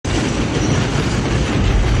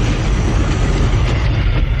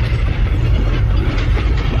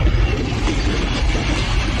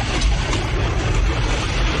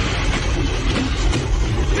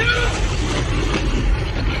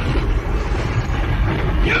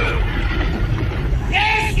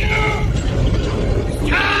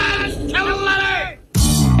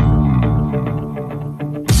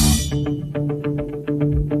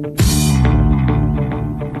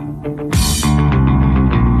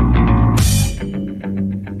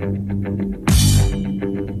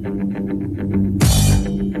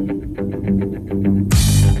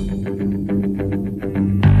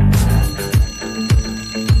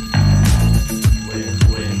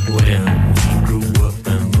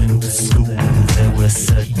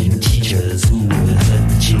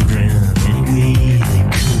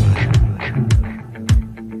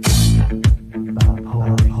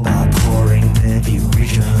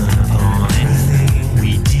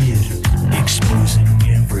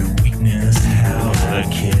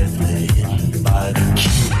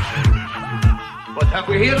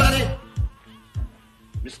We hear, laddie?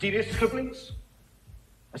 Mysterious scribblings?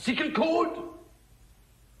 A secret code?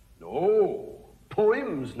 No.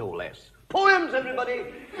 Poems, no less. Poems, everybody.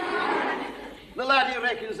 The laddie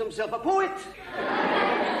reckons himself a poet.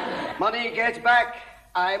 Money, get back.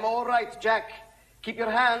 I'm all right, Jack. Keep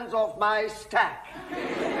your hands off my stack.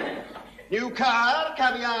 New car,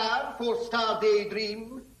 caviar, 4-star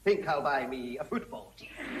daydream. Think I'll buy me a football team.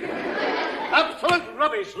 Absolute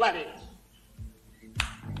rubbish, laddies.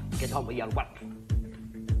 Get on with your work.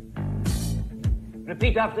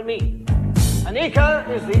 Repeat after me. An acre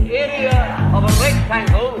is the area of a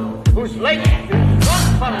rectangle whose length is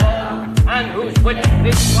 1 furlong and whose width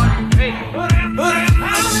is 1 cubit.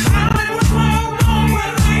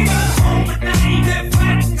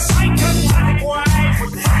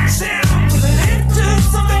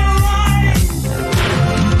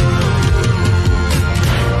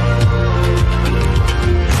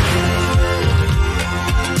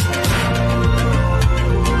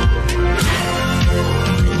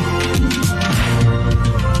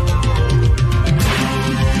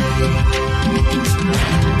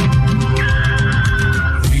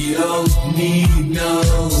 Need no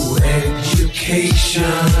education.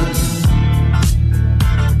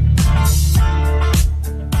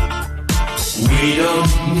 We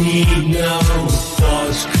don't need no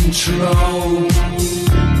thought control.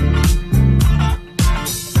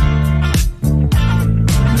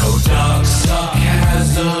 No dark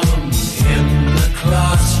sarcasm in the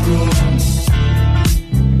classroom.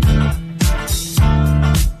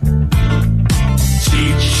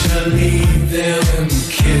 Teacher, leave them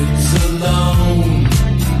kids alone.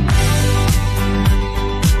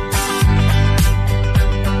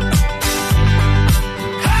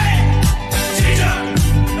 Hey, teacher,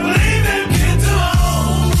 leave them kids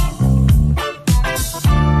alone.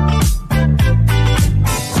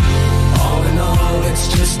 All in all, it's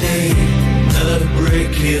just another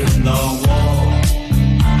brick in the wall.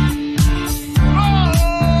 Oh,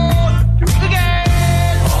 do it again.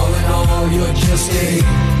 All in all, you're just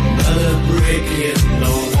another brick in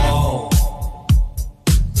the wall.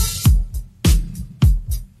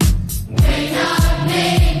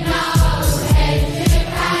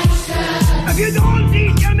 If you don't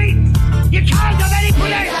eat your meat, you can't have any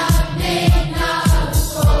pudding.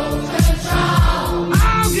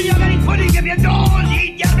 How can you have any pudding if you don't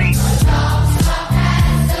eat your meat?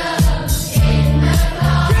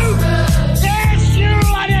 Yes, you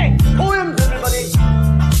laddie. Poems, everybody.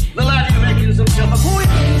 The laddie reckons himself a poet.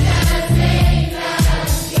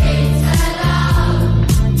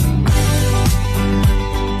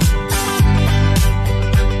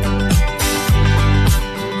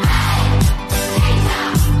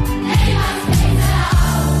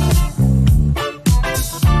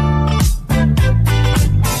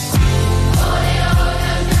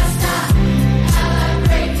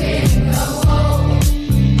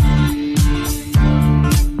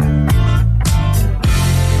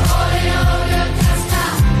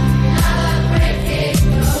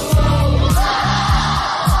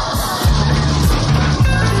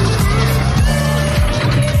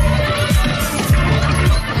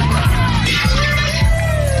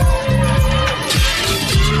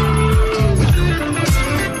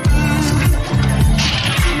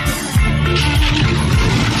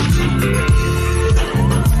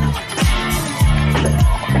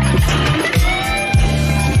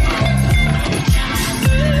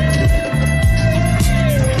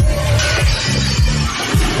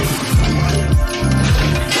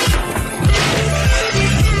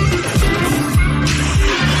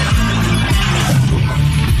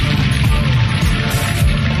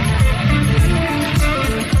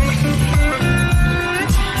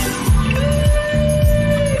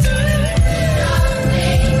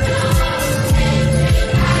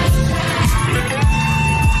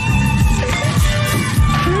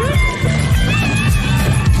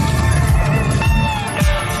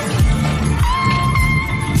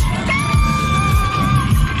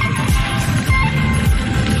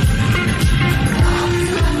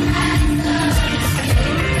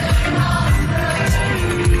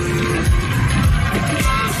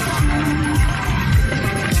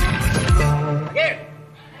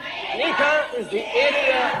 Is the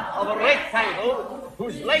area of a rectangle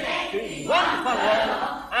whose length is 1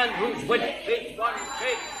 furlong and whose width is 1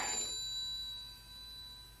 cubit.